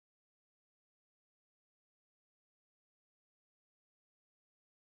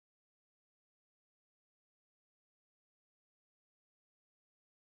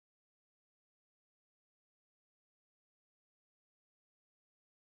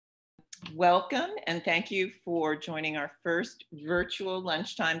Welcome and thank you for joining our first virtual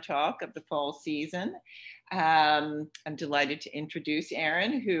lunchtime talk of the fall season. I'm delighted to introduce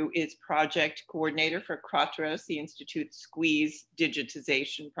Aaron, who is project coordinator for Kratros, the Institute's Squeeze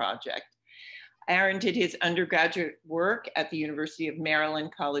digitization project. Aaron did his undergraduate work at the University of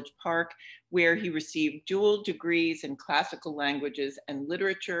Maryland, College Park, where he received dual degrees in classical languages and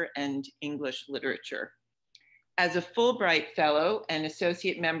literature and English literature. As a Fulbright Fellow and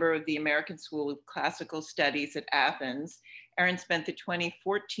Associate Member of the American School of Classical Studies at Athens, Aaron spent the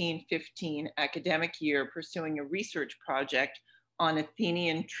 2014-15 academic year pursuing a research project on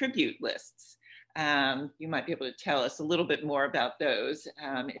Athenian tribute lists. You might be able to tell us a little bit more about those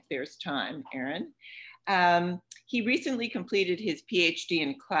if there's time, Aaron. He recently completed his PhD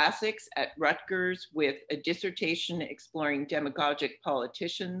in classics at Rutgers with a dissertation exploring demagogic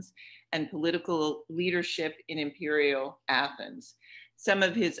politicians and political leadership in imperial Athens. Some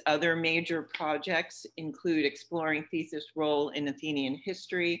of his other major projects include exploring thesis role in Athenian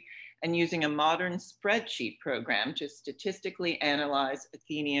history and using a modern spreadsheet program to statistically analyze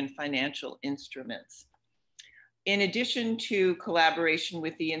Athenian financial instruments. In addition to collaboration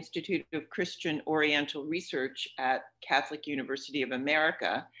with the Institute of Christian Oriental Research at Catholic University of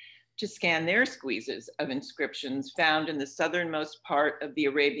America to scan their squeezes of inscriptions found in the southernmost part of the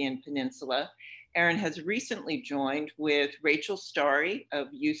Arabian Peninsula, Aaron has recently joined with Rachel Starry of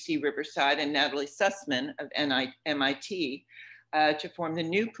UC Riverside and Natalie Sussman of MIT to form the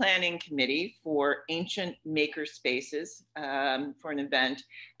new planning committee for ancient maker spaces for an event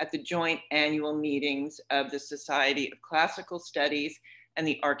at the joint annual meetings of the Society of Classical Studies and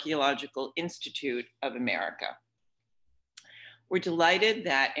the Archaeological Institute of America. We're delighted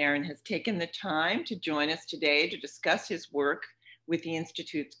that Aaron has taken the time to join us today to discuss his work with the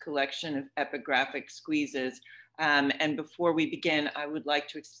Institute's collection of epigraphic squeezes. And before we begin, I would like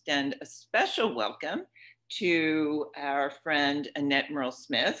to extend a special welcome to our friend Annette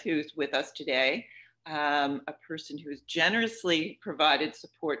Merle-Smith, who's with us today, a person who has generously provided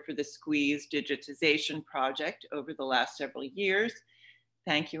support for the Squeeze digitization project over the last several years.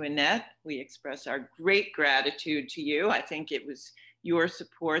 Thank you, Annette. We express our great gratitude to you. I think it was your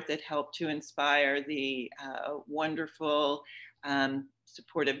support that helped to inspire the wonderful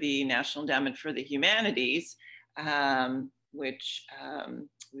support of the National Endowment for the Humanities, which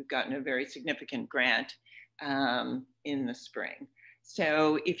we've gotten a very significant grant in the spring.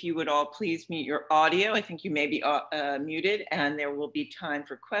 So if you would all please mute your audio, I think you may be muted, and there will be time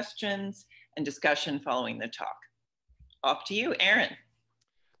for questions and discussion following the talk. Off to you, Aaron.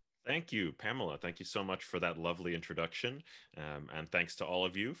 Thank you, Pamela. Thank you so much for that lovely introduction. And thanks to all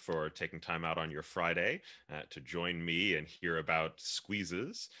of you for taking time out on your Friday to join me and hear about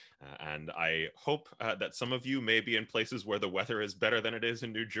squeezes. And I hope that some of you may be in places where the weather is better than it is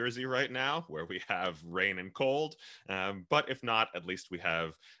in New Jersey right now, where we have rain and cold. But if not, at least we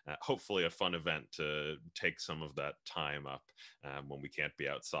have hopefully a fun event to take some of that time up when we can't be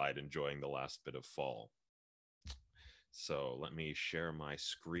outside enjoying the last bit of fall. So let me share my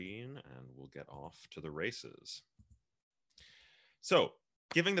screen and we'll get off to the races. So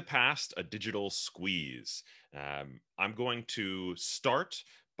giving the past a digital squeeze, I'm going to start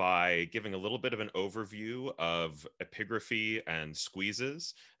by giving a little bit of an overview of epigraphy and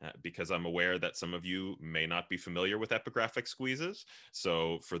squeezes, because I'm aware that some of you may not be familiar with epigraphic squeezes.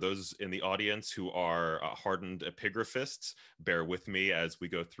 So for those in the audience who are hardened epigraphists, bear with me as we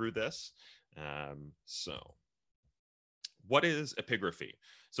go through this. What is epigraphy?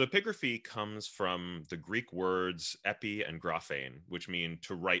 So epigraphy comes from the Greek words epi and graphein, which mean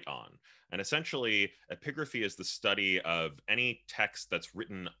to write on. And essentially, epigraphy is the study of any text that's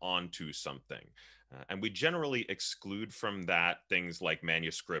written onto something. And we generally exclude from that things like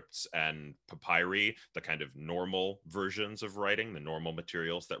manuscripts and papyri, the kind of normal versions of writing, the normal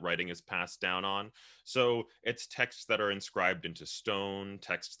materials that writing is passed down on. So it's texts that are inscribed into stone,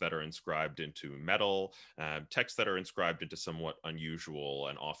 texts that are inscribed into metal, texts that are inscribed into somewhat unusual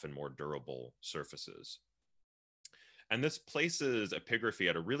and often more durable surfaces. And this places epigraphy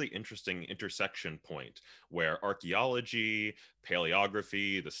at a really interesting intersection point where archaeology,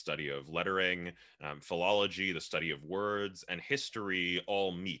 paleography, the study of lettering, philology, the study of words, and history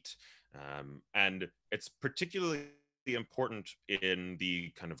all meet. And it's particularly important in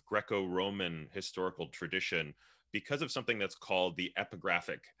the kind of Greco-Roman historical tradition because of something that's called the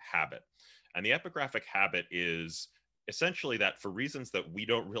epigraphic habit. And the epigraphic habit is essentially that for reasons that we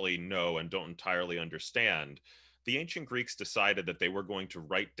don't really know and don't entirely understand, the ancient Greeks decided that they were going to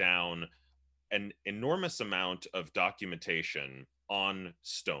write down an enormous amount of documentation on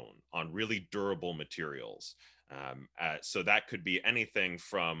stone, on really durable materials. So that could be anything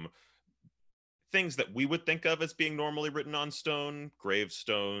from things that we would think of as being normally written on stone,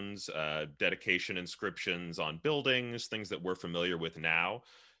 gravestones, dedication inscriptions on buildings, things that we're familiar with now,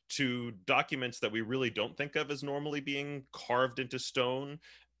 to documents that we really don't think of as normally being carved into stone,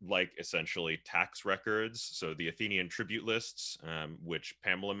 like essentially tax records. So the Athenian tribute lists, which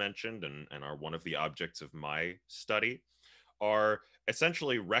Pamela mentioned and are one of the objects of my study, are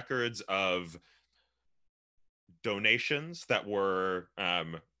essentially records of donations that were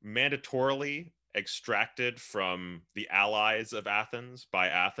mandatorily extracted from the allies of Athens by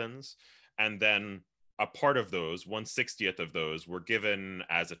Athens. And then a part of those, 1/60th of those, were given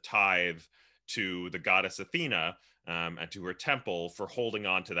as a tithe to the goddess Athena and to her temple for holding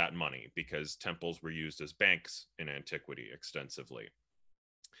on to that money, because temples were used as banks in antiquity extensively.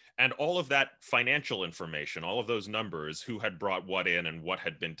 And all of that financial information, all of those numbers, who had brought what in and what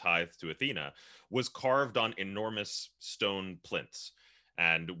had been tithed to Athena, was carved on enormous stone plinths.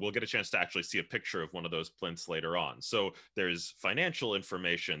 And we'll get a chance to actually see a picture of one of those plinths later on. So there's financial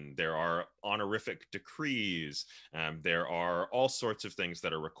information, there are honorific decrees, there are all sorts of things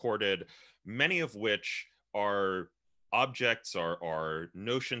that are recorded, many of which are objects, are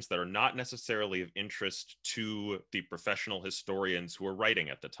notions that are not necessarily of interest to the professional historians who are writing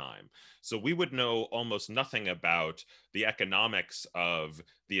at the time. So we would know almost nothing about the economics of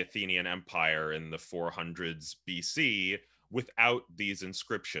the Athenian Empire in the 400s BC without these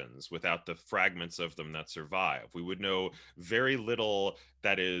inscriptions, without the fragments of them that survive. We would know very little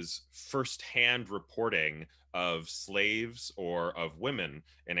that is firsthand reporting of slaves or of women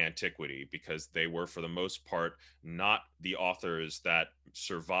in antiquity, because they were, for the most part, not the authors that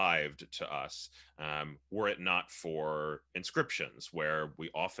survived to us, were it not for inscriptions, where we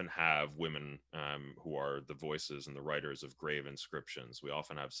often have women who are the voices and the writers of grave inscriptions. We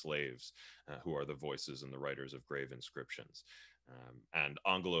often have slaves who are the voices and the writers of grave inscriptions. And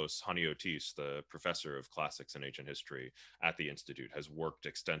Angelos Haniotis, the professor of classics and ancient history at the Institute, has worked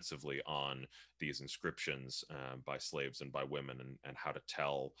extensively on these inscriptions by slaves and by women, and how to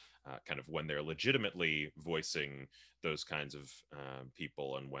tell kind of when they're legitimately voicing those kinds of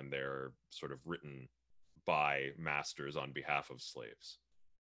people and when they're sort of written by masters on behalf of slaves.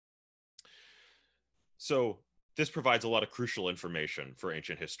 So this provides a lot of crucial information for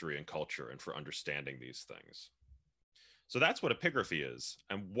ancient history and culture and for understanding these things. So that's what epigraphy is.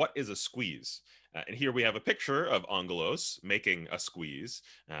 And what is a squeeze? And here we have a picture of Angelos making a squeeze,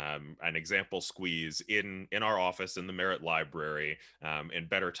 an example squeeze in our office in the Merritt Library in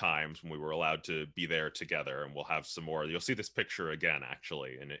better times when we were allowed to be there together. And we'll have some more. You'll see this picture again,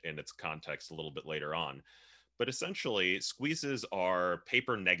 actually, in its context a little bit later on. But essentially, squeezes are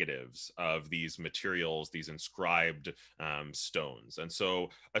paper negatives of these materials, these inscribed stones. And so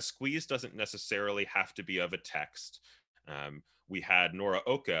a squeeze doesn't necessarily have to be of a text. We had Nora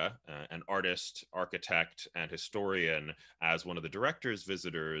Oka, an artist, architect, and historian, as one of the director's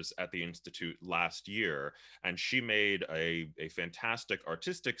visitors at the Institute last year. And she made a fantastic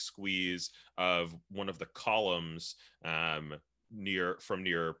artistic squeeze of one of the columns near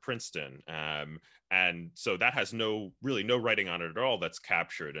Princeton. And so that has really no writing on it at all that's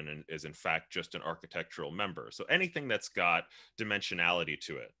captured, and is in fact just an architectural member. So anything that's got dimensionality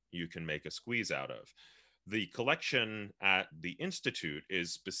to it, you can make a squeeze out of. The collection at the Institute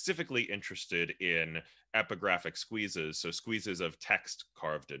is specifically interested in epigraphic squeezes, so squeezes of text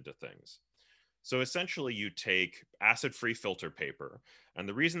carved into things. So essentially, you take acid-free filter paper, and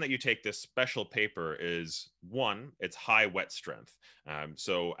the reason that you take this special paper is, one, it's high wet strength.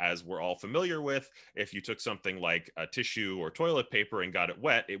 So as we're all familiar with, if you took something like a tissue or toilet paper and got it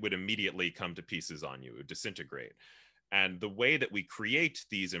wet, it would immediately come to pieces on you, it would disintegrate. And the way that we create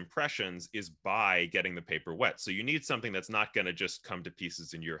these impressions is by getting the paper wet. So you need something that's not going to just come to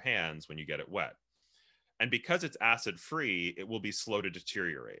pieces in your hands when you get it wet. And because it's acid free, it will be slow to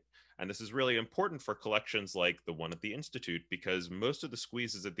deteriorate. And this is really important for collections like the one at the Institute, because most of the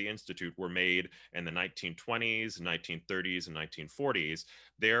squeezes at the Institute were made in the 1920s, 1930s, and 1940s.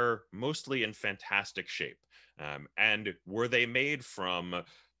 They're mostly in fantastic shape. And were they made from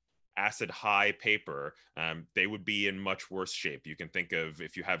acid high paper, they would be in much worse shape. You can think of,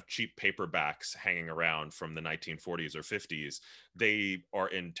 if you have cheap paperbacks hanging around from the 1940s or 50s, they are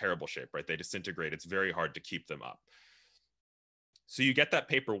in terrible shape, right? They disintegrate. It's very hard to keep them up. So you get that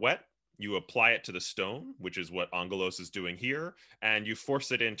paper wet, you apply it to the stone, which is what Angelos is doing here, and you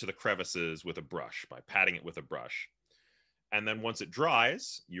force it into the crevices with a brush by patting it with a brush. And then once it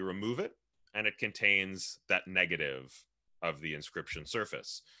dries, you remove it, and it contains that negative of the inscription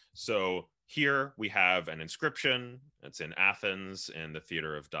surface. So here we have an inscription. It's in Athens in the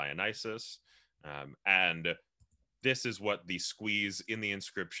Theater of Dionysus. And this is what the squeeze in the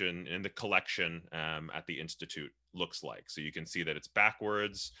inscription in the collection at the Institute looks like. So you can see that it's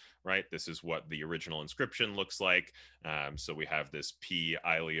backwards, right? This is what the original inscription looks like. So we have this P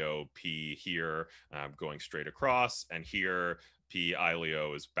Ilio P here going straight across, and here P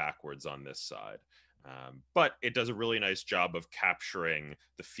Ilio is backwards on this side. But it does a really nice job of capturing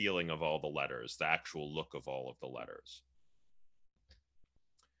the feeling of all the letters, the actual look of all of the letters.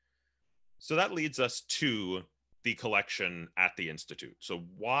 So that leads us to the collection at the Institute. So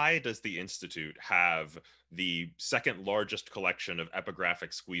why does the Institute have the second largest collection of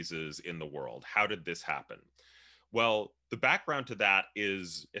epigraphic squeezes in the world? How did this happen? Well, the background to that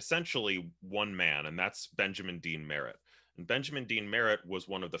is essentially one man, and that's Benjamin Dean Merritt. And Benjamin Dean Merritt was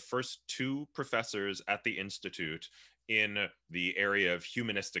one of the first two professors at the Institute in the area of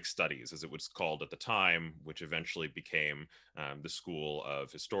humanistic studies, as it was called at the time, which eventually became the School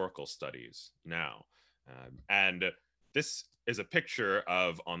of Historical Studies now. And this is a picture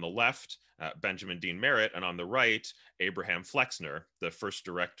of, on the left, Benjamin Dean Merritt, and on the right, Abraham Flexner, the first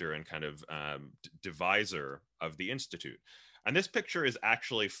director and kind of deviser of the Institute. And this picture is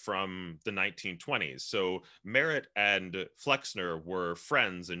actually from the 1920s. So Merritt and Flexner were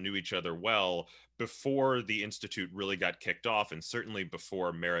friends and knew each other well before the Institute really got kicked off, and certainly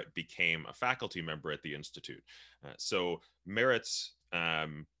before Merritt became a faculty member at the Institute. So Merritt's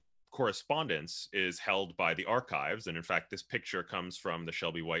correspondence is held by the archives. And in fact, this picture comes from the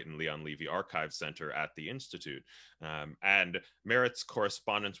Shelby White and Leon Levy Archive Center at the Institute. And Merritt's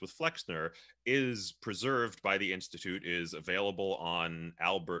correspondence with Flexner is preserved by the Institute, is available on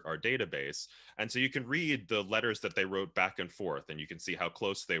Albert, our database. And so you can read the letters that they wrote back and forth, and you can see how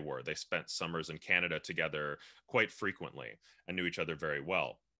close they were. They spent summers in Canada together quite frequently and knew each other very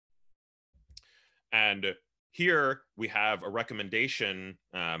well. And here we have a recommendation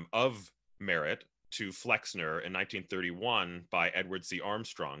of Merritt to Flexner in 1931 by Edward C.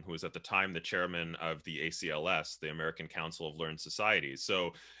 Armstrong, who was at the time the chairman of the ACLS, the American Council of Learned Societies.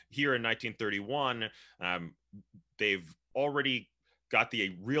 So here in 1931, they've already got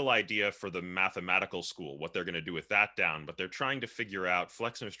the real idea for the mathematical school, what they're going to do with that down, but they're trying to figure out,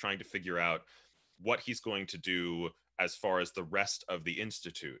 Flexner's trying to figure out what he's going to do as far as the rest of the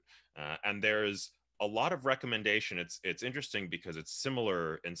Institute. And there's a lot of recommendation. It's interesting because it's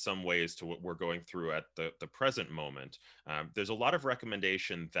similar in some ways to what we're going through at the present moment. There's a lot of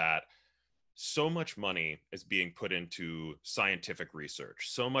recommendation that so much money is being put into scientific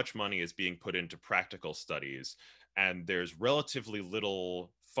research, so much money is being put into practical studies, and there's relatively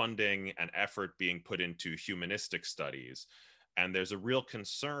little funding and effort being put into humanistic studies. And there's a real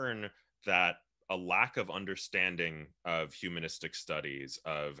concern that a lack of understanding of humanistic studies,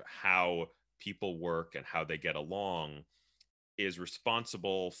 of how people work and how they get along, is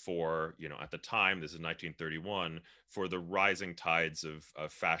responsible for, at the time, this is 1931, for the rising tides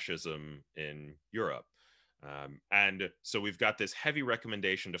of fascism in Europe. And so we've got this heavy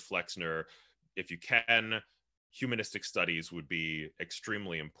recommendation to Flexner. If you can, humanistic studies would be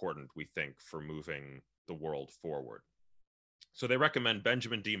extremely important, we think, for moving the world forward. So they recommend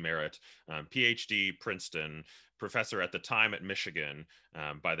Benjamin D. Merritt, PhD, Princeton, professor at the time at Michigan.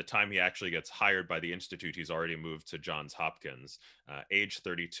 By the time he actually gets hired by the Institute, he's already moved to Johns Hopkins, age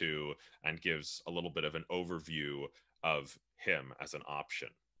 32, and gives a little bit of an overview of him as an option.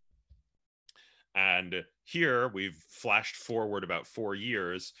 And here we've flashed forward about 4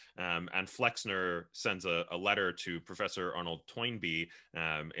 years, and Flexner sends a letter to Professor Arnold Toynbee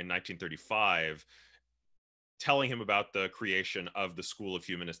in 1935, telling him about the creation of the School of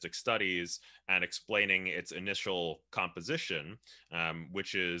Humanistic Studies and explaining its initial composition,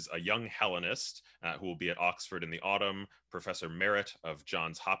 which is a young Hellenist who will be at Oxford in the autumn, Professor Merritt of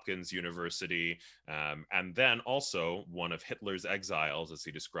Johns Hopkins University, and then also one of Hitler's exiles, as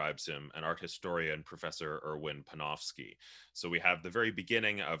he describes him, an art historian, Professor Erwin Panofsky. So we have the very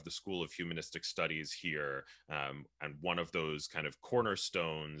beginning of the School of Humanistic Studies here, and one of those kind of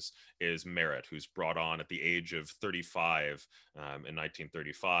cornerstones is Merritt, who's brought on at the age of 35 in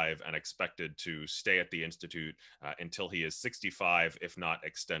 1935 and expected to stay at the Institute until he is 65, if not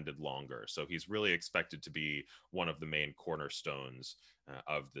extended longer. So he's really expected to be one of the main cornerstones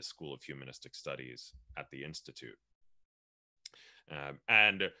of the School of Humanistic Studies at the Institute.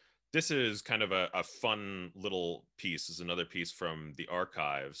 And this is kind of a fun little piece. This is another piece from the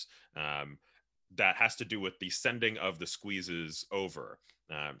archives that has to do with the sending of the squeezes over.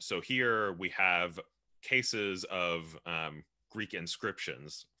 So here we have cases of Greek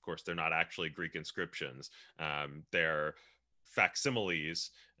inscriptions. Of course, they're not actually Greek inscriptions. They're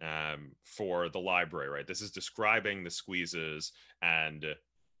facsimiles for the library, right? This is describing the squeezes, and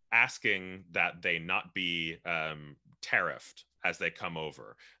asking that they not be tariffed as they come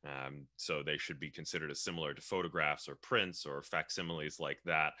over. So they should be considered as similar to photographs or prints or facsimiles like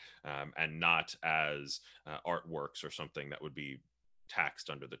that, and not as artworks or something that would be taxed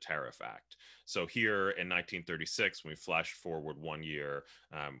under the Tariff Act. So here in 1936, when we flash forward 1 year,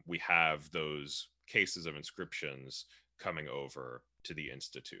 we have those cases of inscriptions coming over to the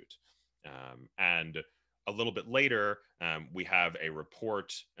Institute. And a little bit later, we have a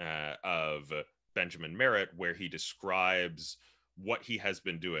report of Benjamin Merritt where he describes what he has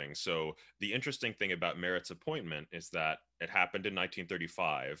been doing. So the interesting thing about Merritt's appointment is that it happened in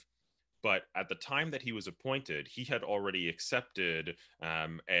 1935. But at the time that he was appointed, he had already accepted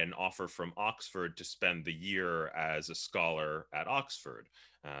an offer from Oxford to spend the year as a scholar at Oxford.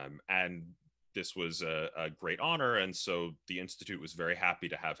 And this was a great honor. And so the Institute was very happy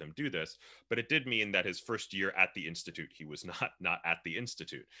to have him do this. But it did mean that his first year at the Institute, he was not at the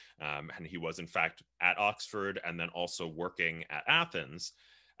Institute. And he was, in fact, at Oxford and then also working at Athens.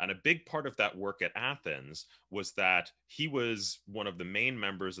 And a big part of that work at Athens was that he was one of the main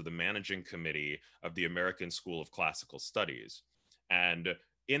members of the managing committee of the American School of Classical Studies. And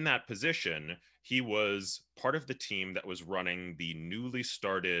in that position, he was part of the team that was running the newly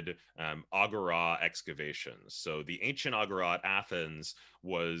started agora excavations. So the ancient agora at Athens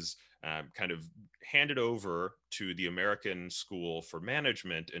was kind of handed over to the American School for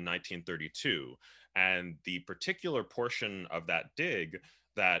Management in 1932. And the particular portion of that dig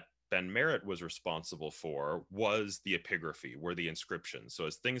that Ben Merritt was responsible for was the epigraphy, were the inscriptions. So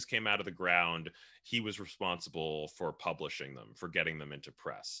as things came out of the ground, he was responsible for publishing them, for getting them into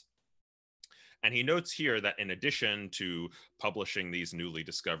press. And he notes here that in addition to publishing these newly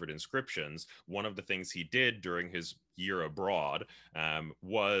discovered inscriptions, one of the things he did during his year abroad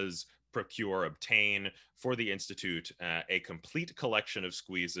obtain for the Institute a complete collection of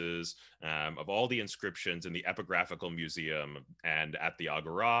squeezes of all the inscriptions in the Epigraphical Museum and at the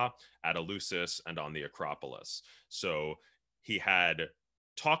Agora, at Eleusis, and on the Acropolis. So he had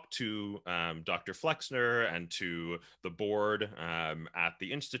talked to Dr. Flexner and to the board at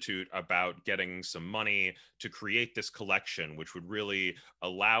the Institute about getting some money to create this collection, which would really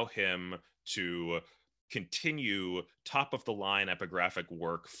allow him to continue top of the line epigraphic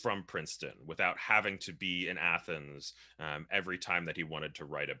work from Princeton without having to be in Athens every time that he wanted to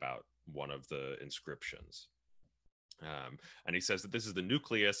write about one of the inscriptions. And he says that this is the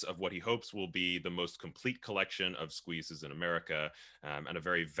nucleus of what he hopes will be the most complete collection of squeezes in America, and a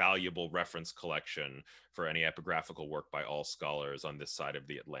very valuable reference collection for any epigraphical work by all scholars on this side of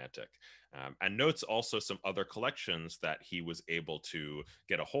the Atlantic. And notes also some other collections that he was able to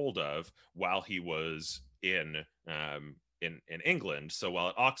get a hold of while he was in England. So while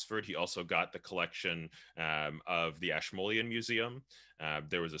at Oxford, he also got the collection of the Ashmolean Museum.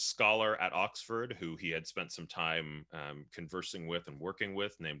 There was a scholar at Oxford who he had spent some time conversing with and working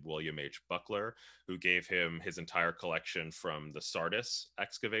with named William H. Buckler, who gave him his entire collection from the Sardis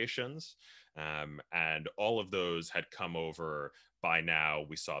excavations. And all of those had come over by now.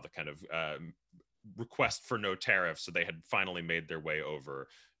 We saw the kind of request for no tariff, so they had finally made their way over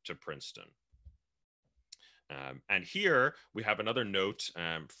to Princeton. And here we have another note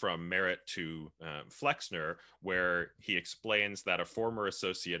from Merritt to Flexner, where he explains that a former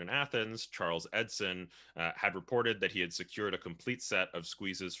associate in Athens, Charles Edson, had reported that he had secured a complete set of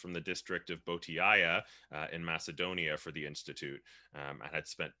squeezes from the district of Botiaia in Macedonia for the Institute, and had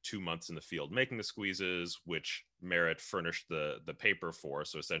spent 2 months in the field making the squeezes, which Merritt furnished the paper for.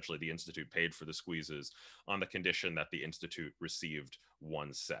 So essentially the Institute paid for the squeezes on the condition that the Institute received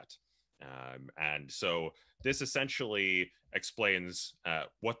one set. And so this essentially explains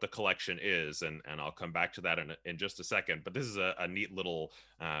what the collection is, and I'll come back to that in just a second. But this is a neat little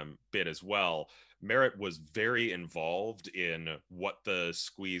bit as well. Merritt was very involved in what the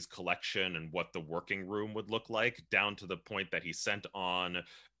squeeze collection and what the working room would look like, down to the point that he sent on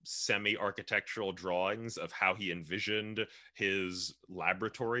semi-architectural drawings of how he envisioned his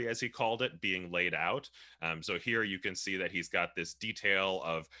laboratory, as he called it, being laid out. So here you can see that he's got this detail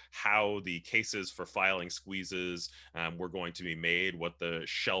of how the cases for filing squeezes were going to be made, what the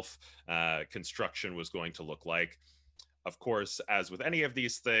shelf construction was going to look like. Of course, as with any of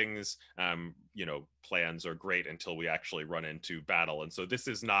these things, plans are great until we actually run into battle. And so this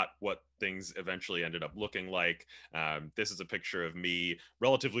is not what things eventually ended up looking like. This is a picture of me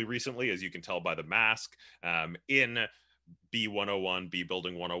relatively recently, as you can tell by the mask, in B101, B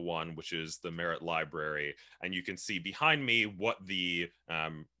Building 101, which is the Merritt Library. And you can see behind me what the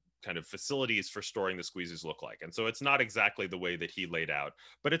kind of facilities for storing the squeezes look like. And so it's not exactly the way that he laid out,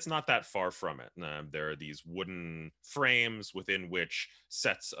 but it's not that far from it. There are these wooden frames within which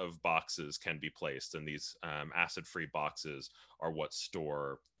sets of boxes can be placed, and these acid-free boxes are what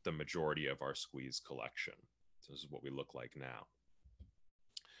store the majority of our squeeze collection. So this is what we look like now.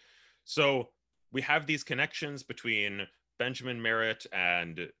 So we have these connections between Benjamin Merritt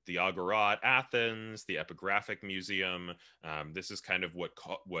and the Agora at Athens, the Epigraphic Museum. This is kind of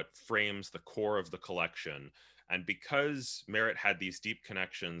what frames the core of the collection. And because Merritt had these deep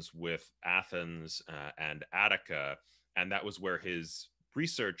connections with Athens and Attica, and that was where his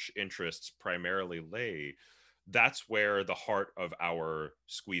research interests primarily lay, that's where the heart of our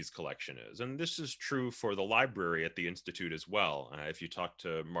squeeze collection is. And this is true for the library at the Institute as well. If you talk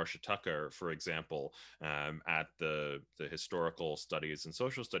to Marcia Tucker, for example, at the Historical Studies and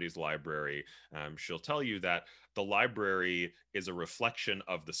Social Studies Library, she'll tell you that the library is a reflection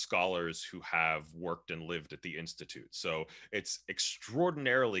of the scholars who have worked and lived at the Institute. So it's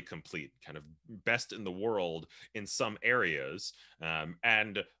extraordinarily complete, kind of best in the world in some areas,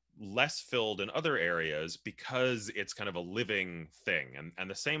 and less filled in other areas because it's kind of a living thing. And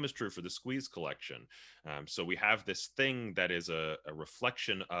the same is true for the squeeze collection. So we have this thing that is a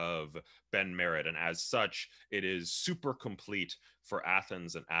reflection of Ben Merritt, and as such, it is super complete for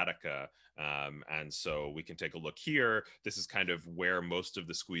Athens and Attica. And so we can take a look here. This is kind of where most of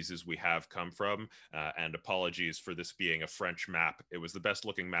the squeezes we have come from. And apologies for this being a French map. It was the best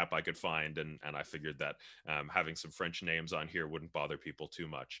looking map I could find. And I figured that having some French names on here wouldn't bother people too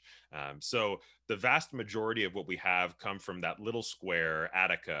much. So the vast majority of what we have come from that little square,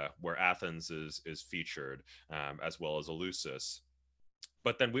 Attica, where Athens is featured, as well as Eleusis.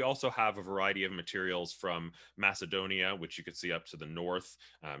 But then we also have a variety of materials from Macedonia, which you could see up to the north.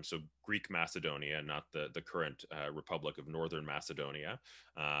 So Greek Macedonia, not the current Republic of Northern Macedonia.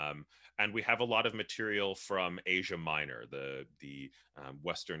 And we have a lot of material from Asia Minor, the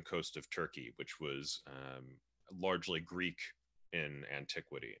western coast of Turkey, which was largely Greek in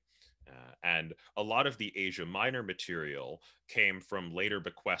antiquity. And a lot of the Asia Minor material came from later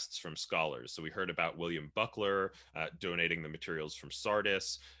bequests from scholars. So we heard about William Buckler donating the materials from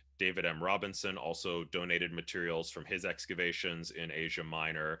Sardis. David M. Robinson also donated materials from his excavations in Asia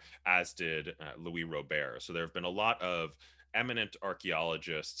Minor, as did Louis Robert. So there have been a lot of eminent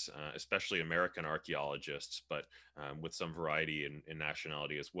archaeologists, especially American archaeologists, but with some variety in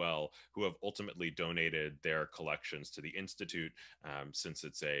nationality as well, who have ultimately donated their collections to the Institute, since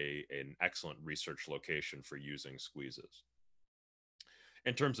it's an excellent research location for using squeezes.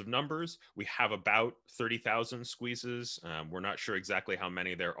 In terms of numbers, we have about 30,000 squeezes. We're not sure exactly how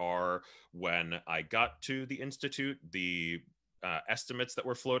many there are. When I got to the Institute, the estimates that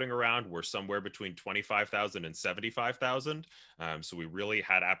were floating around were somewhere between 25,000 and 75,000. So we really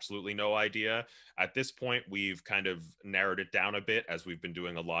had absolutely no idea. At this point, we've kind of narrowed it down a bit as we've been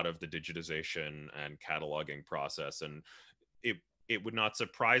doing a lot of the digitization and cataloging process. And it would not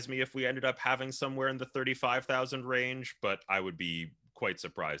surprise me if we ended up having somewhere in the 35,000 range, but I would be quite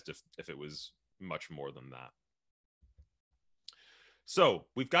surprised if it was much more than that. So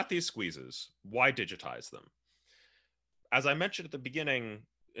we've got these squeezes. Why digitize them? As I mentioned at the beginning,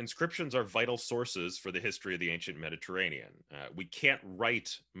 inscriptions are vital sources for the history of the ancient Mediterranean. We can't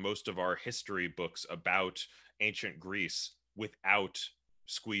write most of our history books about ancient Greece without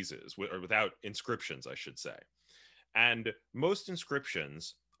squeezes, or without inscriptions, I should say. And most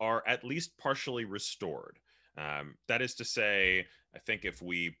inscriptions are at least partially restored. That is to say, I think if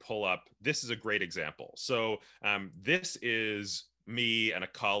we pull up, this is a great example. So this is me and a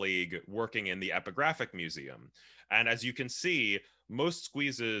colleague working in the Epigraphic Museum. And as you can see, most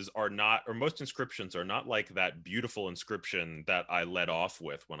squeezes are not, or most inscriptions are not like that beautiful inscription that I led off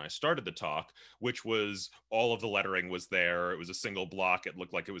with when I started the talk, which was all of the lettering was there. It was a single block. It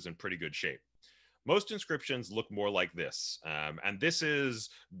looked like it was in pretty good shape. Most inscriptions look more like this. And this is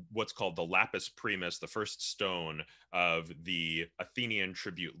what's called the lapis primus, the first stone of the Athenian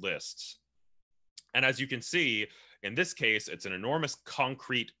tribute lists. And as you can see, in this case, it's an enormous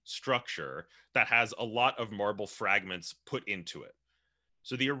concrete structure that has a lot of marble fragments put into it.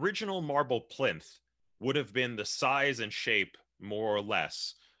 So the original marble plinth would have been the size and shape, more or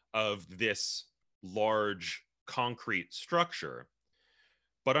less, of this large concrete structure.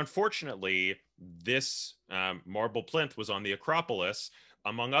 But unfortunately, this marble plinth was on the Acropolis.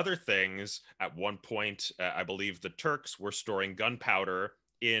 Among other things, at one point, I believe the Turks were storing gunpowder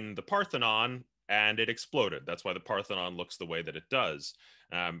in the Parthenon, and it exploded. That's why the Parthenon looks the way that it does.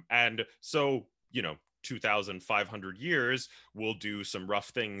 And so, 2,500 years will do some rough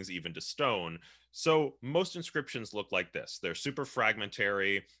things even to stone. So most inscriptions look like this. They're super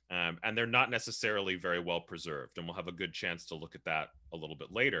fragmentary, and they're not necessarily very well preserved. And we'll have a good chance to look at that a little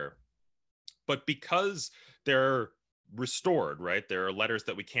bit later. But because they're restored, right? There are letters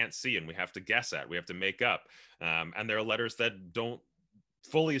that we can't see and we have to guess at, we have to make up. And there are letters that don't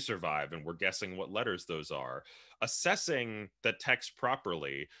fully survive, and we're guessing what letters those are. Assessing the text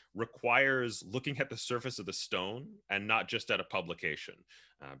properly requires looking at the surface of the stone and not just at a publication,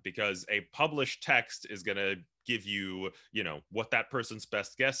 because a published text is going to give you, what that person's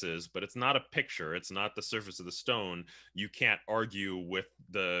best guess is, but it's not a picture, it's not the surface of the stone. You can't argue with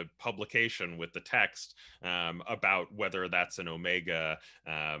the publication, with the text, about whether that's an omega,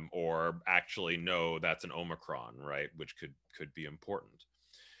 or actually no, that's an omicron, right? Which could be important.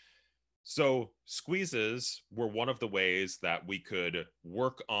 So squeezes were one of the ways that we could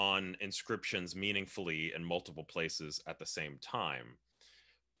work on inscriptions meaningfully in multiple places at the same time.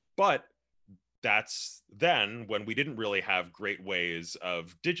 But that's then when we didn't really have great ways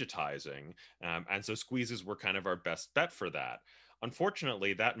of digitizing. And so squeezes were kind of our best bet for that.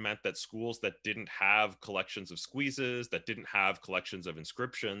 Unfortunately, that meant that schools that didn't have collections of squeezes, that didn't have collections of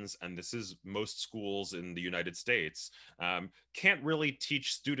inscriptions, and this is most schools in the United States, can't really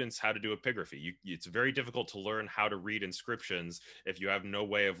teach students how to do epigraphy. It's very difficult to learn how to read inscriptions if you have no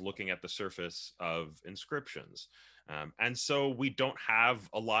way of looking at the surface of inscriptions. And so we don't have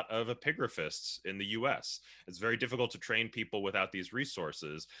a lot of epigraphists in the US. It's very difficult to train people without these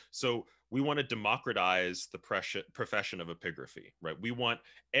resources. So we want to democratize the profession of epigraphy, right? We want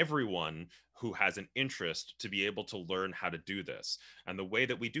everyone who has an interest to be able to learn how to do this. And the way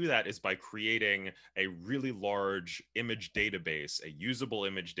that we do that is by creating a really large image database, a usable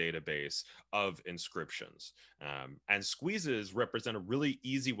image database of inscriptions. And squeezes represent a really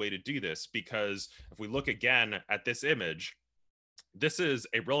easy way to do this, because if we look again at this image, this is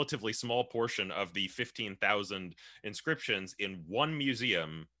a relatively small portion of the 15,000 inscriptions in one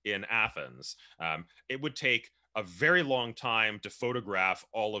museum in Athens. It would take a very long time to photograph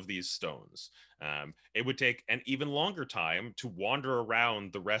all of these stones. It would take an even longer time to wander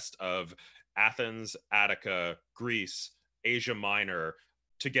around the rest of Athens, Attica, Greece, Asia Minor,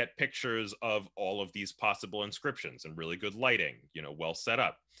 to get pictures of all of these possible inscriptions and really good lighting, well set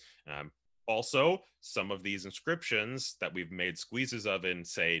up. Also, some of these inscriptions that we've made squeezes of in,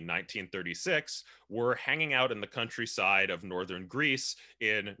 say, 1936 were hanging out in the countryside of northern Greece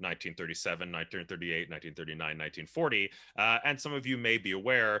in 1937, 1938, 1939, 1940. And some of you may be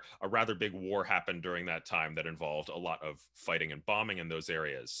aware a rather big war happened during that time that involved a lot of fighting and bombing in those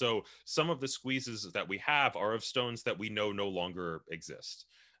areas. So some of the squeezes that we have are of stones that we know no longer exist.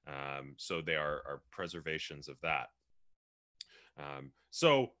 So they are preservations of that.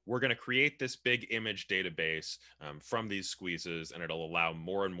 So we're going to create this big image database from these squeezes, and it'll allow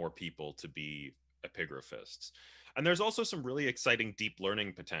more and more people to be epigraphists. And there's also some really exciting deep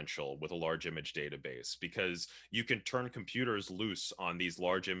learning potential with a large image database, because you can turn computers loose on these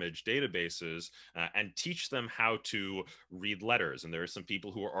large image databases and teach them how to read letters. And there are some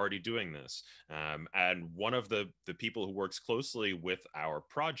people who are already doing this. And one of the people who works closely with our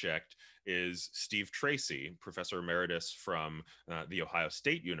project is Steve Tracy, professor emeritus from the Ohio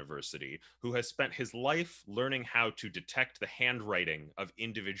State University, who has spent his life learning how to detect the handwriting of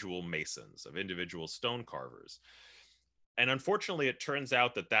individual masons, of individual stone carvers. And unfortunately, it turns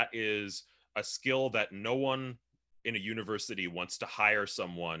out that that is a skill that no one in a university wants to hire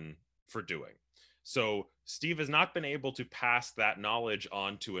someone for doing. So Steve has not been able to pass that knowledge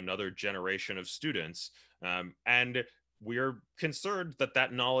on to another generation of students. And we're concerned that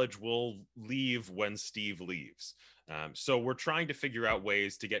that knowledge will leave when Steve leaves. So we're trying to figure out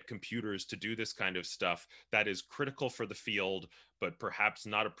ways to get computers to do this kind of stuff that is critical for the field, but perhaps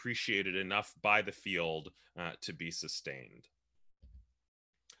not appreciated enough by the field to be sustained.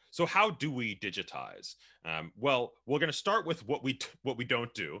 So how do we digitize? Well, we're going to start with what we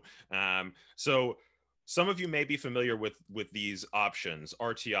don't do. So some of you may be familiar with these options,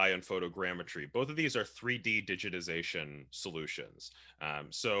 RTI and photogrammetry. Both of these are 3D digitization solutions.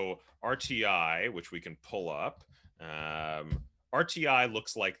 So RTI, which we can pull up, RTI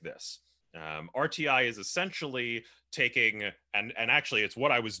looks like this. RTI is essentially taking, and actually it's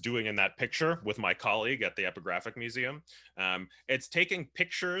what I was doing in that picture with my colleague at the Epigraphic Museum. It's taking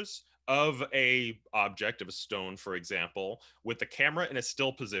pictures of a object, of a stone, for example, with the camera in a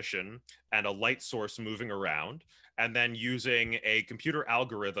still position and a light source moving around, and then using a computer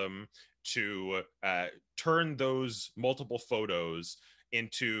algorithm to turn those multiple photos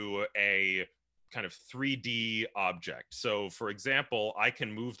into a kind of 3D object. So for example, I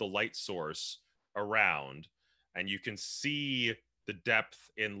can move the light source around and you can see the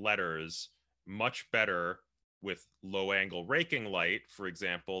depth in letters much better with low angle raking light, for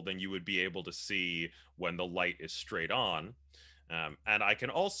example, than you would be able to see when the light is straight on. And I can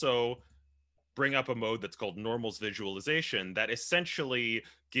also bring up a mode that's called normals visualization that essentially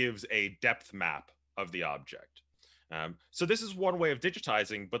gives a depth map of the object. So this is one way of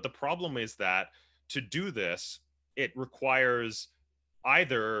digitizing, but the problem is that to do this, it requires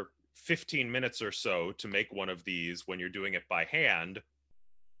either 15 minutes or so to make one of these when you're doing it by hand,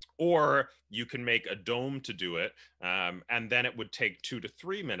 or you can make a dome to do it, and then it would take 2 to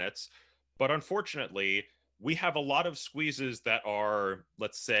 3 minutes. But unfortunately, we have a lot of squeezes that are,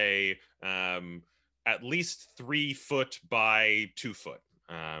 let's say, at least 3 foot by 2 foot.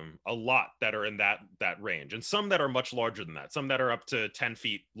 A lot that are in that range, and some that are much larger than that. Some that are up to 10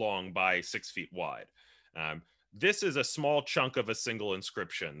 feet long by 6 feet wide. This is a small chunk of a single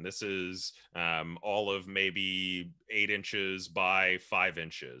inscription. This is all of maybe 8 inches by 5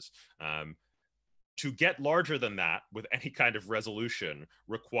 inches. To get larger than that with any kind of resolution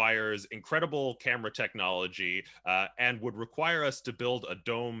requires incredible camera technology, and would require us to build a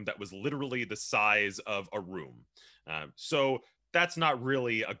dome that was literally the size of a room. So that's not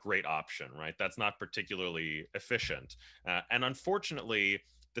really a great option, right? That's not particularly efficient. And unfortunately,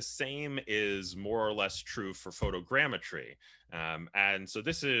 the same is more or less true for photogrammetry. And so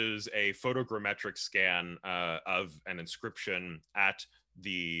this is a photogrammetric scan of an inscription at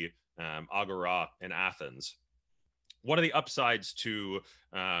the Agora in Athens. One of the upsides to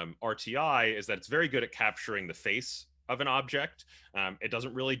RTI is that it's very good at capturing the face of an object. It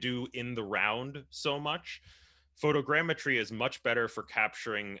doesn't really do in the round so much. Photogrammetry is much better for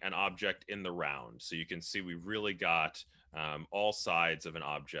capturing an object in the round. So you can see we really got all sides of an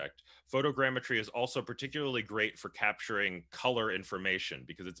object. Photogrammetry is also particularly great for capturing color information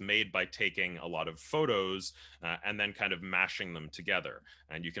because it's made by taking a lot of photos and then kind of mashing them together.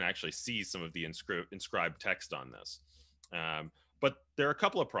 And you can actually see some of the inscribed text on this. But there are a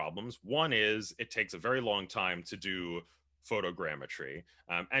couple of problems. One is it takes a very long time to do photogrammetry.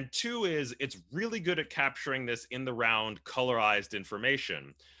 And two is it's really good at capturing this in the round colorized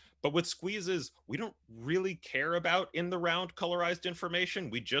information. But with squeezes, we don't really care about in the round colorized information.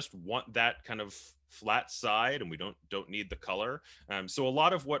 We just want that kind of flat side, and we don't need the color. So a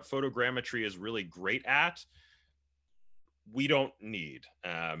lot of what photogrammetry is really great at, we don't need.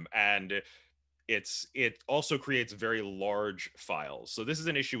 And it also creates very large files. So this is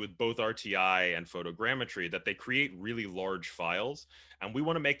an issue with both RTI and photogrammetry, that they create really large files, and we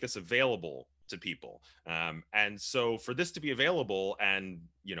want to make this available to people. And so for this to be available and,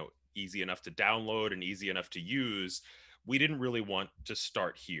 easy enough to download and easy enough to use, we didn't really want to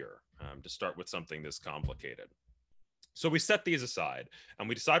start here, to start with something this complicated. So we set these aside, and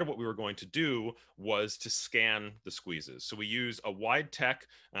we decided what we were going to do was to scan the squeezes. So we use a WideTech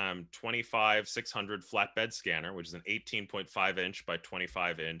 25600 flatbed scanner, which is an 18.5 inch by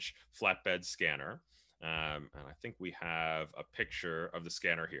 25 inch flatbed scanner. And I think we have a picture of the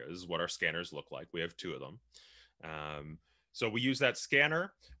scanner here. This is what our scanners look like. We have two of them. So we use that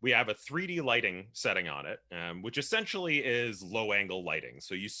scanner. We have a 3D lighting setting on it, which essentially is low angle lighting.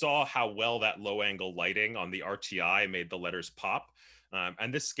 So you saw how well that low angle lighting on the RTI made the letters pop.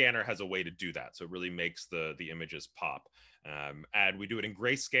 And this scanner has a way to do that. So it really makes the images pop. And we do it in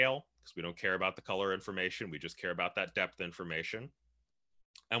grayscale because we don't care about the color information. We just care about that depth information.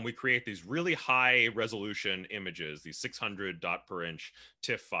 And we create these really high resolution images, these 600 dot per inch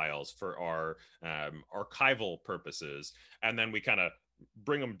TIFF files for our archival purposes. And then we kind of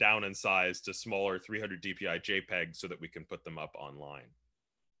bring them down in size to smaller 300 DPI JPEGs so that we can put them up online.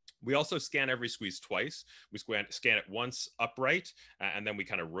 We also scan every squeeze twice. We scan it once upright, and then we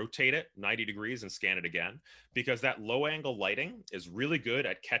kind of rotate it 90 degrees and scan it again, because that low angle lighting is really good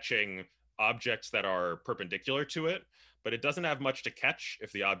at catching objects that are perpendicular to it, but it doesn't have much to catch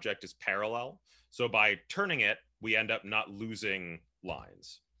if the object is parallel. So by turning it, we end up not losing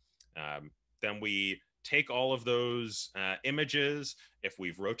lines. Then we take all of those images. If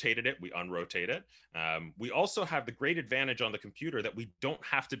we've rotated it, we unrotate it. We also have the great advantage on the computer that we don't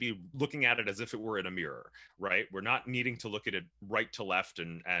have to be looking at it as if it were in a mirror, right? We're not needing to look at it right to left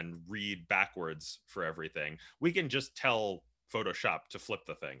and read backwards for everything. We can just tell Photoshop to flip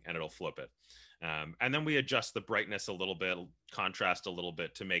the thing and it'll flip it. And then we adjust the brightness a little bit, contrast a little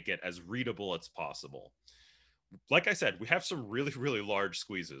bit to make it as readable as possible. Like I said, we have some really, really large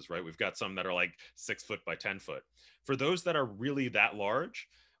squeezes, right? We've got some that are like 6 foot by 10 foot. For those that are really that large,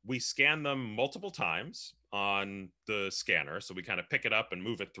 we scan them multiple times on the scanner, so we kind of pick it up and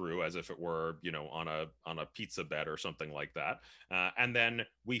move it through as if it were, on a pizza bed or something like that. And then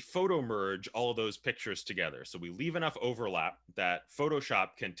we photo merge all of those pictures together, so we leave enough overlap that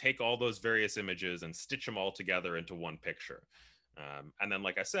Photoshop can take all those various images and stitch them all together into one picture. And then,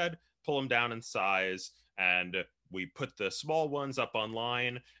 like I said, pull them down in size, and we put the small ones up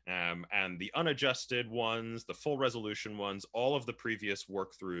online, and the unadjusted ones, the full resolution ones, all of the previous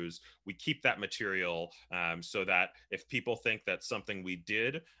work throughs, we keep that material, so that if people think that something we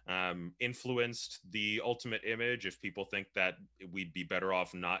did influenced the ultimate image, if people think that we'd be better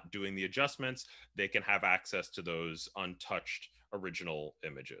off not doing the adjustments, they can have access to those untouched original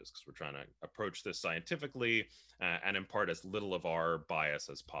images, because we're trying to approach this scientifically, and impart as little of our bias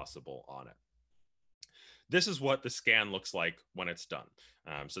as possible on it. This is what the scan looks like when it's done.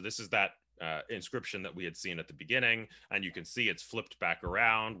 So this is that inscription that we had seen at the beginning, and you can see it's flipped back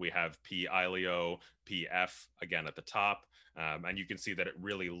around. We have P Ilio, PF again at the top, and you can see that it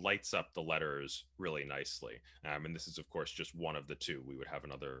really lights up the letters really nicely. And this is, of course, just one of the two. We would have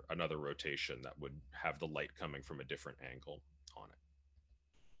another rotation that would have the light coming from a different angle on it.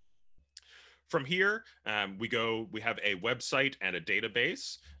 From here, we have a website and a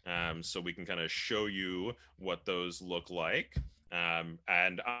database, so we can kind of show you what those look like.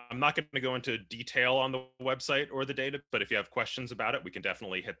 And I'm not going to go into detail on the website or the data, but if you have questions about it, we can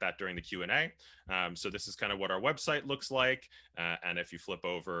definitely hit that during the Q&A. So this is kind of what our website looks like. And if you flip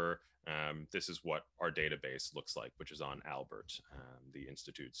over, this is what our database looks like, which is on Albert, the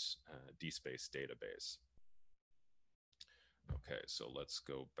Institute's DSpace database. Okay, so let's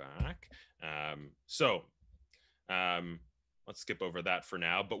go back. Let's skip over that for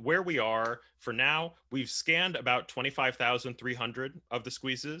now. But where we are for now, we've scanned about 25,300 of the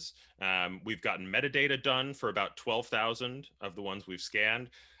squeezes. We've gotten metadata done for about 12,000 of the ones we've scanned.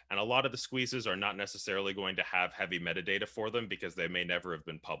 And a lot of the squeezes are not necessarily going to have heavy metadata for them because they may never have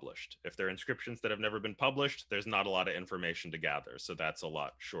been published. If they're inscriptions that have never been published, there's not a lot of information to gather. So that's a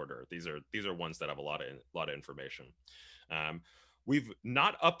lot shorter. These are ones that have a lot of information. We've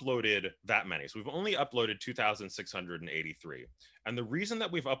not uploaded that many. So we've only uploaded 2,683. And the reason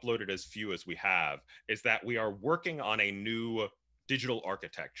that we've uploaded as few as we have is that we are working on a new digital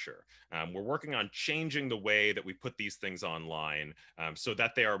architecture. We're working on changing the way that we put these things online, so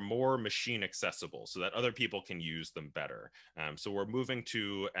that they are more machine accessible, so that other people can use them better. So we're moving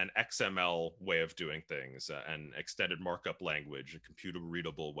to an XML way of doing things, an extended markup language, a computer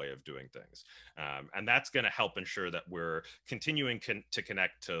readable way of doing things. And that's going to help ensure that we're continuing to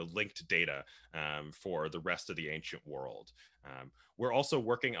connect to linked data for the rest of the ancient world. We're also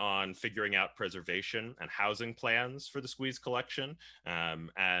working on figuring out preservation and housing plans for the squeeze collection.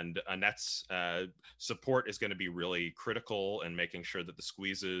 And Annette's support is going to be really critical in making sure that the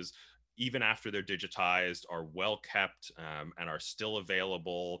squeezes, even after they're digitized, are well kept, and are still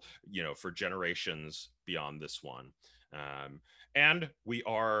available, for generations beyond this one. And we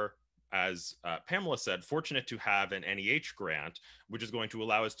are, as Pamela said, fortunate to have an NEH grant, which is going to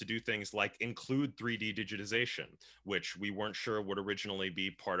allow us to do things like include 3D digitization, which we weren't sure would originally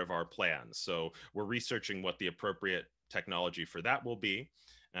be part of our plans. So we're researching what the appropriate technology for that will be.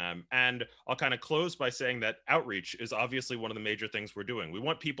 And I'll kind of close by saying that outreach is obviously one of the major things we're doing. We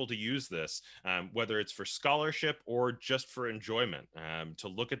want people to use this, whether it's for scholarship or just for enjoyment, to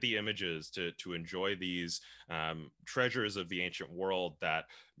look at the images, to enjoy these treasures of the ancient world that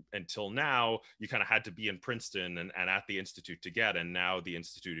until now you kind of had to be in Princeton and at the Institute to get, and now the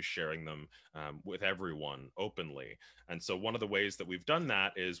Institute is sharing them with everyone openly. And so one of the ways that we've done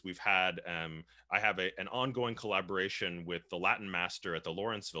that is we've had, I have an ongoing collaboration with the Latin master at the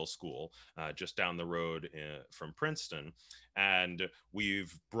Lawrenceville School, just down the road from Princeton. And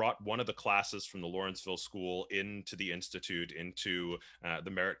we've brought one of the classes from the Lawrenceville School into the Institute, into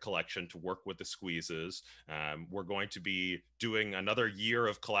the Merit Collection, to work with the squeezes. We're going to be doing another year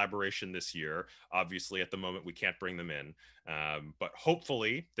of collaboration this year. Obviously, at the moment, we can't bring them in. But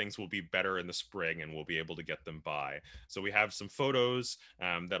hopefully things will be better in the spring and we'll be able to get them by. So we have some photos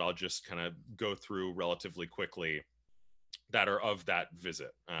that I'll just kind of go through relatively quickly that are of that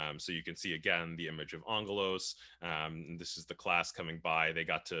visit. So you can see again the image of Angelos. This is the class coming by. They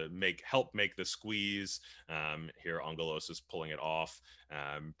got to help make the squeeze. Here Angelos is pulling it off.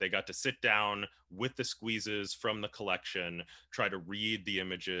 They got to sit down with the squeezes from the collection, try to read the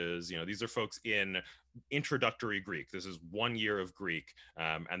images. These are folks in introductory Greek. This is 1 year of Greek,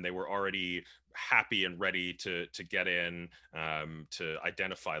 and they were already happy and ready to get in, to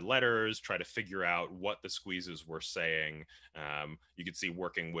identify letters, try to figure out what the squeezes were saying. You could see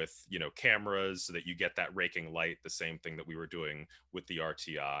working with cameras so that you get that raking light, the same thing that we were doing with the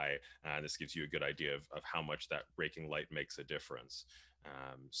RTI. This gives you a good idea of how much that raking light makes a difference.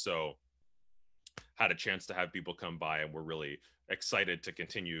 So had a chance to have people come by, and we're really excited to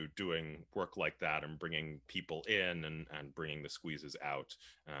continue doing work like that and bringing people in and bringing the squeezes out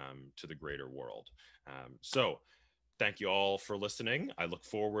to the greater world. So thank you all for listening. I look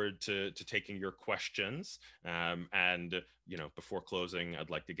forward to taking your questions. And before closing, I'd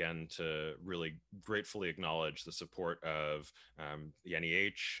like again to really gratefully acknowledge the support of the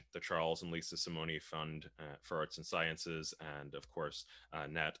NEH, the Charles and Lisa Simoni Fund for Arts and Sciences, and of course,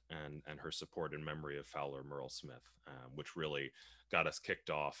 Net and her support in memory of Fowler Merle Smith, which really got us kicked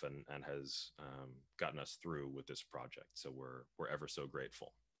off and has gotten us through with this project. So we're ever so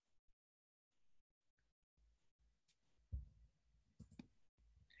grateful.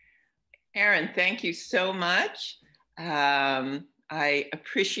 Erin, thank you so much. I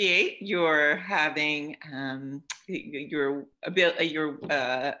appreciate your having your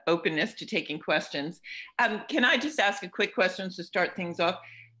openness to taking questions. Can I just ask a quick question to start things off?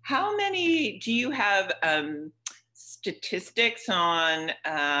 How many do you have statistics on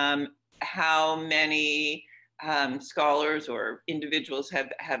how many scholars or individuals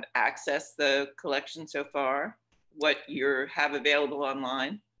have accessed the collection so far? What you have available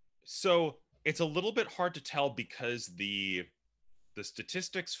online? So it's a little bit hard to tell because the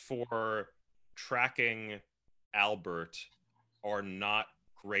statistics for tracking Albert are not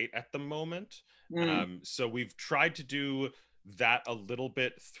great at the moment. So we've tried to do that a little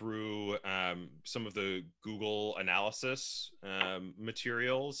bit through some of the Google analysis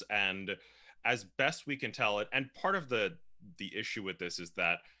materials, and as best we can tell it. And part of the issue with this is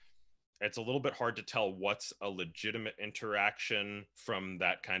that it's a little bit hard to tell what's a legitimate interaction from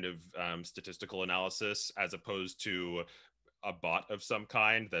that kind of statistical analysis as opposed to a bot of some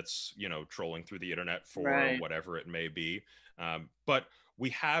kind that's trolling through the internet for whatever it may be. But we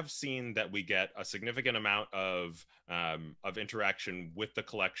have seen that we get a significant amount of interaction with the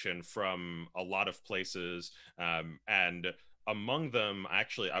collection from a lot of places, and among them,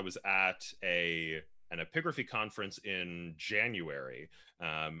 actually, I was at an epigraphy conference in January,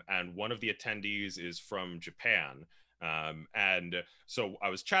 and one of the attendees is from Japan. And so I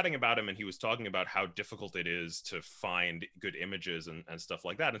was chatting about him, and he was talking about how difficult it is to find good images and stuff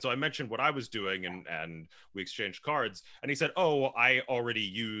like that. And so I mentioned what I was doing, and we exchanged cards, and he said, "Oh, I already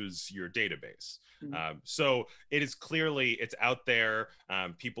use your database." So it is clearly, it's out there.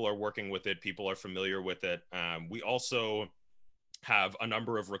 People are working with it. People are familiar with it. We also have a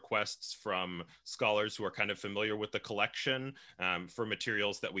number of requests from scholars who are kind of familiar with the collection for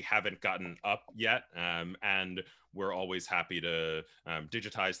materials that we haven't gotten up yet. And we're always happy to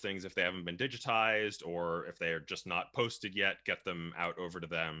digitize things if they haven't been digitized, or if they're just not posted yet, get them out over to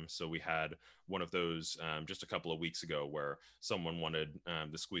them. So we had one of those just a couple of weeks ago where someone wanted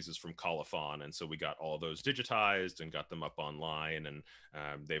the squeezes from Colophon, and so we got all of those digitized and got them up online, and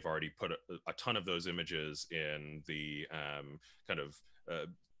they've already put a ton of those images in the kind of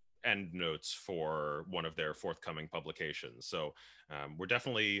end notes for one of their forthcoming publications. So we're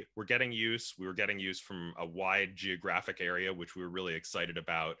getting use. We were getting use from a wide geographic area, which we were really excited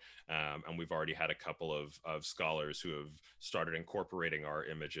about. And we've already had a couple of scholars who have started incorporating our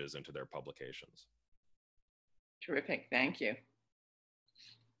images into their publications. Terrific, thank you.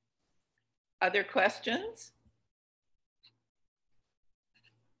 Other questions?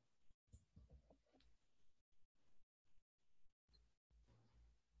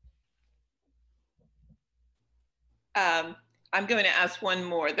 I'm going to ask one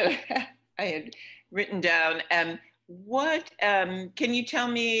more that I had written down. Can you tell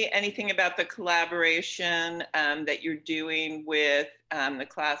me anything about the collaboration that you're doing with the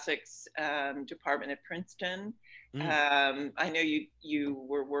Classics Department at Princeton? I know you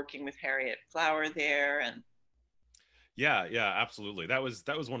were working with Harriet Flower there, and yeah, absolutely. That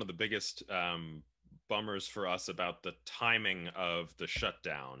was one of the biggest bummers for us about the timing of the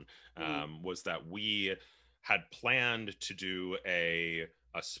shutdown. Was that we had planned to do a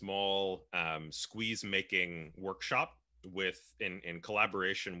small squeeze making workshop in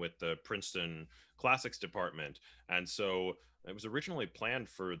collaboration with the Princeton Classics Department, and so it was originally planned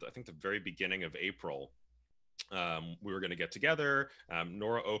for I think the very beginning of April. We were going to get together.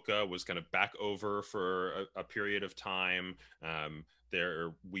 Nora Oka was kind of back over for a period of time.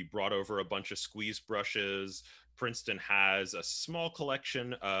 We brought over a bunch of squeeze brushes. Princeton has a small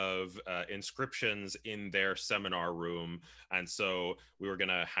collection of inscriptions in their seminar room, and so we were going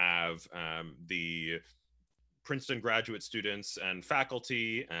to have the Princeton graduate students and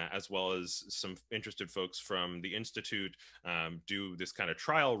faculty, as well as some interested folks from the Institute, do this kind of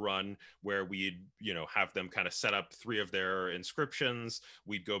trial run where we'd, have them kind of set up 3 of their inscriptions.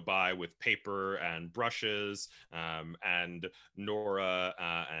 We'd go by with paper and brushes, and Nora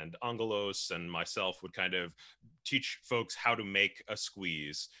and Angelos and myself would kind of teach folks how to make a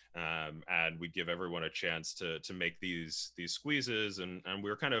squeeze, and we'd give everyone a chance to make these squeezes, and we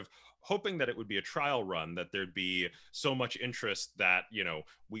were kind of hoping that it would be a trial run, that there'd be so much interest that,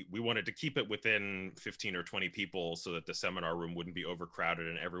 we wanted to keep it within 15 or 20 people so that the seminar room wouldn't be overcrowded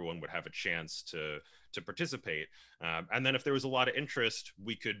and everyone would have a chance to participate. And then if there was a lot of interest,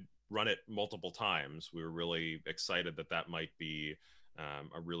 we could run it multiple times. We were really excited that that might be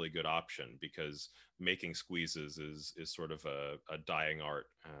a really good option, because making squeezes is sort of a dying art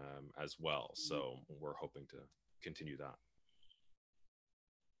as well. So we're hoping to continue that.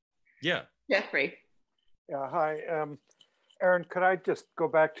 Yeah. Jeffrey. Yeah, hi. Aaron, could I just go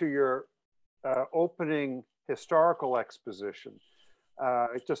back to your opening historical exposition?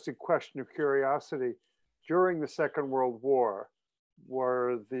 Just a question of curiosity. During the Second World War,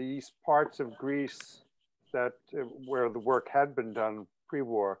 were these parts of Greece that where the work had been done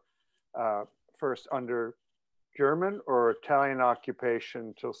pre-war first under German or Italian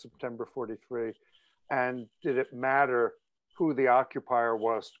occupation till September 43? And did it matter who the occupier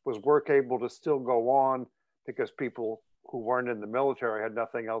was? Was work able to still go on because people who weren't in the military had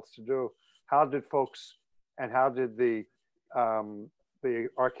nothing else to do? How did folks, and how did the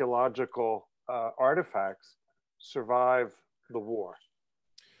archaeological artifacts survive the war?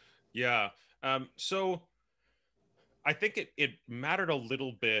 Yeah. So I think it mattered a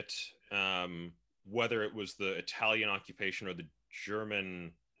little bit whether it was the Italian occupation or the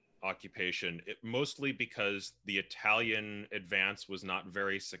German occupation, mostly because the Italian advance was not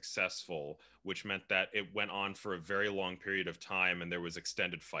very successful, which meant that it went on for a very long period of time and there was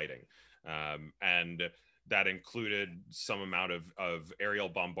extended fighting. And that included some amount of aerial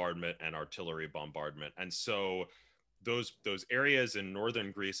bombardment and artillery bombardment. And so those areas in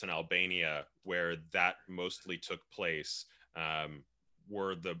northern Greece and Albania where that mostly took place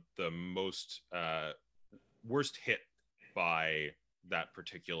were the most worst hit by that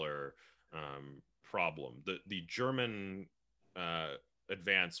particular problem. The German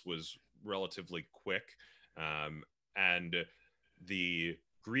advance was relatively quick, and the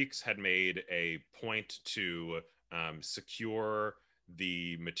Greeks had made a point to secure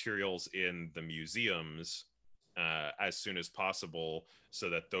the materials in the museums as soon as possible, so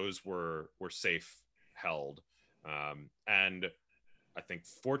that those were safe held. And I think,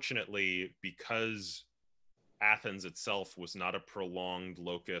 fortunately, because Athens itself was not a prolonged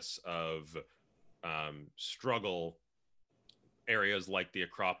locus of struggle, areas like the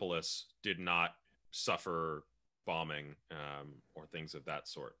Acropolis did not suffer bombing or things of that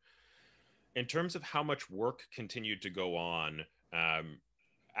sort. In terms of how much work continued to go on,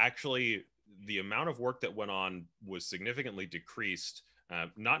 actually, the amount of work that went on was significantly decreased,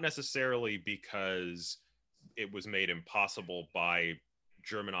 not necessarily because it was made impossible by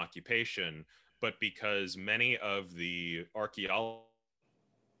German occupation, but because many of the archaeologists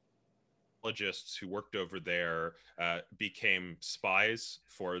who worked over there became spies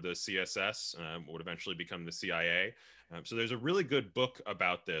for the CSS, would eventually become the CIA. So there's a really good book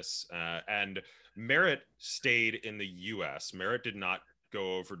about this. And Merritt stayed in the US. Merritt did not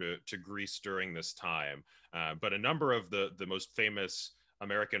go over to Greece during this time. But a number of the most famous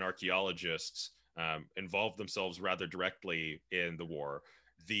American archaeologists involved themselves rather directly in the war.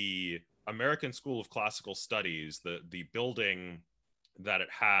 The American School of Classical Studies, the building that it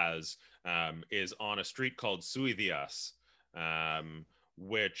has, is on a street called Suidias,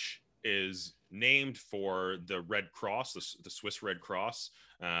 which is named for the Red Cross, the Swiss Red Cross,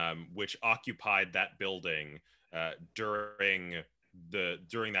 which occupied that building during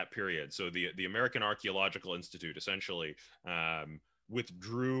that period. So the American Archaeological Institute essentially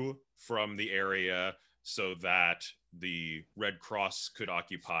withdrew from the area so that the Red Cross could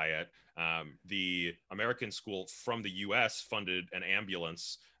occupy it. The American school from the US funded an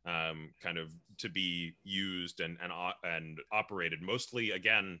ambulance kind of to be used and operated mostly,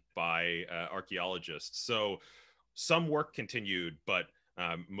 again, by archaeologists. So some work continued, but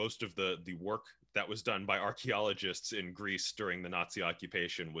Most of the work that was done by archaeologists in Greece during the Nazi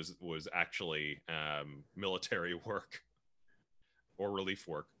occupation was actually military work or relief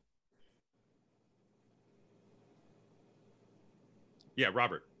work. Yeah,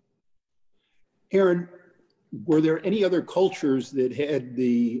 Robert. Aaron, were there any other cultures that had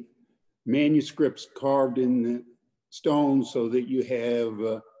the manuscripts carved in the stone so that you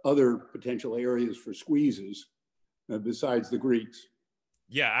have other potential areas for squeezes besides the Greeks?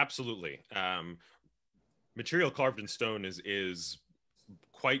 Yeah, absolutely. Material carved in stone is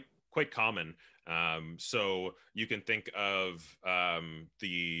quite common. So you can think of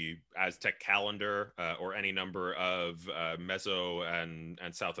the Aztec calendar or any number of Meso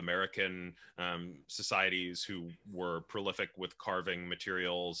and South American societies who were prolific with carving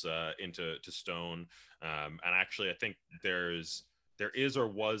materials into stone. And actually, I think there is or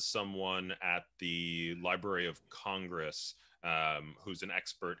was someone at the Library of Congress who's an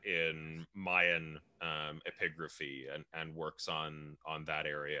expert in Mayan epigraphy and works on that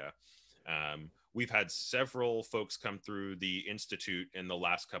area. We've had several folks come through the Institute in the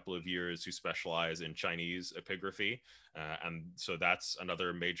last couple of years who specialize in Chinese epigraphy. And so that's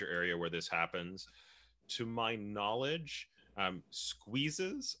another major area where this happens. To my knowledge,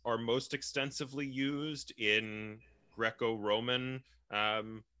 squeezes are most extensively used in Greco-Roman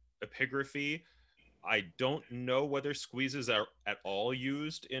epigraphy. I don't know whether squeezes are at all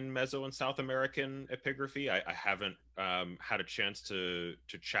used in Meso and South American epigraphy. I haven't had a chance to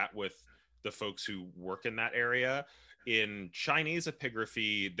chat with the folks who work in that area. In Chinese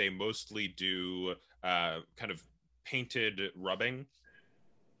epigraphy, they mostly do kind of painted rubbing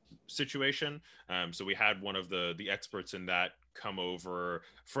situation. So we had one of the experts in that come over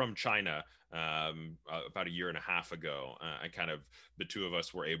from China about a year and a half ago. And kind of the two of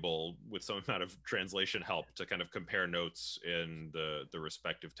us were able, with some amount of translation help, to kind of compare notes in the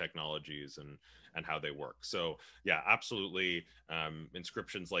respective technologies and how they work. So yeah, absolutely.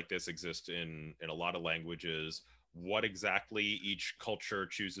 Inscriptions like this exist in a lot of languages. What exactly each culture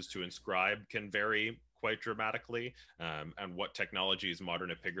chooses to inscribe can vary quite dramatically, and what technologies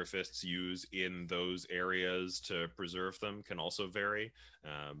modern epigraphists use in those areas to preserve them can also vary.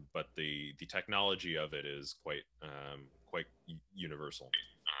 But the technology of it is quite universal.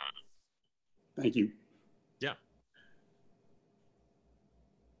 Thank you. Yeah.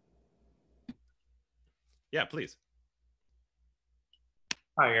 Yeah, please.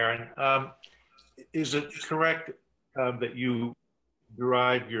 Hi, Aaron. Is it correct that you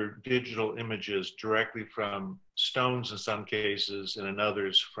derive your digital images directly from stones in some cases, and in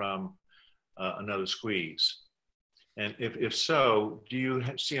others from another squeeze? And if so, do you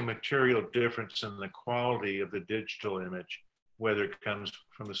see a material difference in the quality of the digital image, whether it comes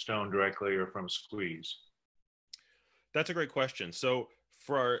from the stone directly or from a squeeze? That's a great question. So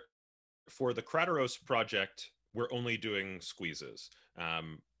for the Crateros project, we're only doing squeezes.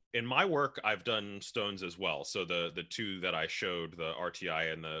 In my work, I've done stones as well. So the two that I showed, the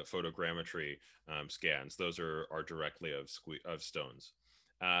RTI and the photogrammetry scans, those are directly of stones.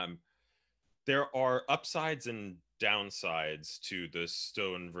 There are upsides and downsides to the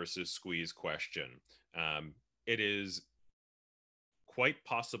stone versus squeeze question. It is quite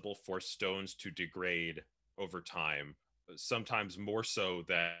possible for stones to degrade over time, sometimes more so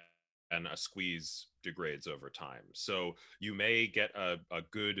than a squeeze degrades over time. So you may get a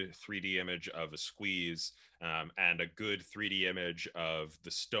good 3D image of a squeeze and a good 3D image of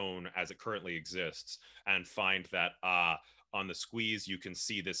the stone as it currently exists, and find that on the squeeze you can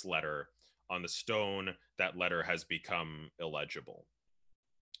see this letter. On the stone, that letter has become illegible.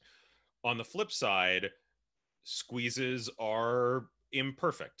 On the flip side, squeezes are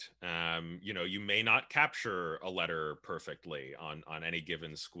imperfect. You may not capture a letter perfectly on any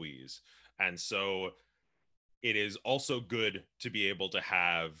given squeeze. And so it is also good to be able to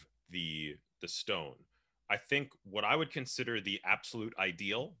have the stone. I think what I would consider the absolute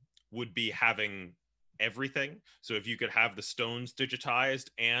ideal would be having everything. So if you could have the stones digitized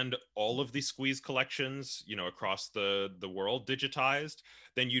and all of the squeeze collections, across the world digitized,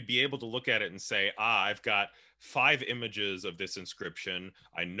 then you'd be able to look at it and say, I've got 5 images of this inscription.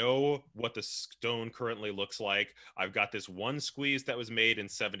 I know what the stone currently looks like. I've got this one squeeze that was made in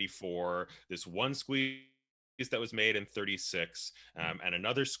 74, this one squeeze that was made in 36, and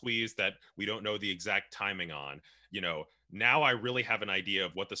another squeeze that we don't know the exact timing on. Now I really have an idea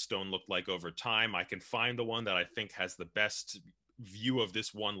of what the stone looked like over time. I can find the one that I think has the best view of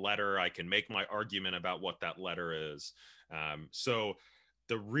this one letter. I can make my argument about what that letter is. So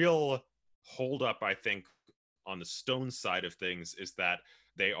the real holdup, I think, on the stone side of things is that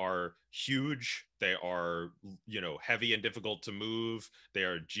they are huge, they are, heavy and difficult to move, they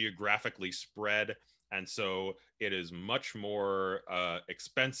are geographically spread, and so it is much more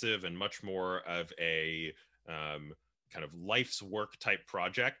expensive and much more of a kind of life's work type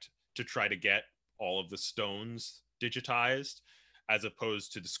project to try to get all of the stones digitized, as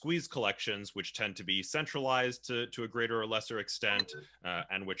opposed to the squeeze collections, which tend to be centralized to a greater or lesser extent,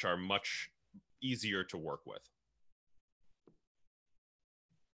 and which are much easier to work with.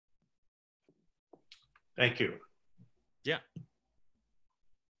 Thank you. Yeah.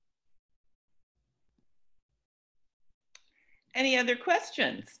 Any other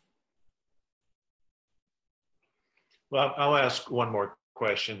questions? Well, I'll ask one more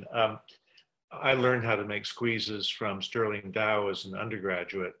question. I learned how to make squeezes from Sterling Dow as an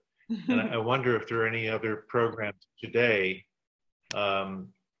undergraduate. And I wonder if there are any other programs today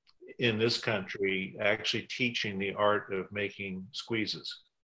in this country actually teaching the art of making squeezes.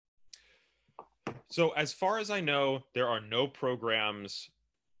 So as far as I know, there are no programs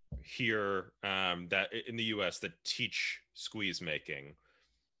here that in the US that teach squeeze making.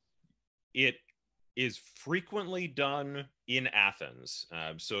 It is frequently done in Athens.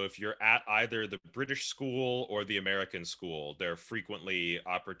 So if you're at either the British school or the American school, there are frequently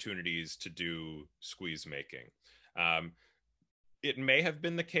opportunities to do squeeze making. It may have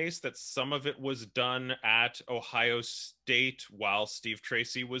been the case that some of it was done at Ohio State while Steve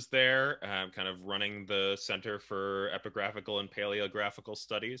Tracy was there, kind of running the Center for Epigraphical and Paleographical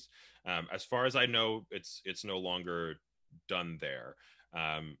Studies. As far as I know, it's no longer done there.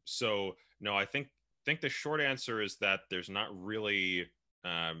 So no, I think the short answer is that there's not really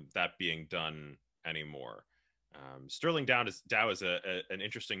that being done anymore. Sterling Dow is an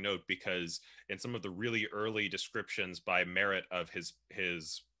interesting note, because in some of the really early descriptions by Merritt of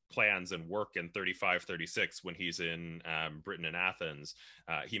his plans and work in 35-36, when he's in Britain and Athens,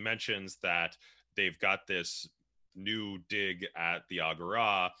 he mentions that they've got this new dig at the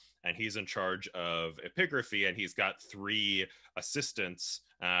Agora, and he's in charge of epigraphy, and he's got 3 assistants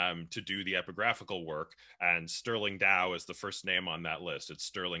to do the epigraphical work, and Sterling Dow is the first name on that list. It's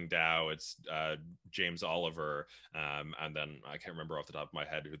Sterling Dow, it's James Oliver, and then I can't remember off the top of my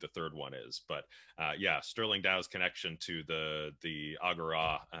head who the third one is, but yeah, Sterling Dow's connection to the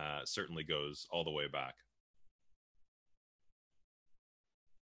Agora certainly goes all the way back.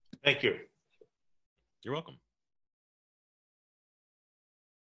 Thank you. You're welcome.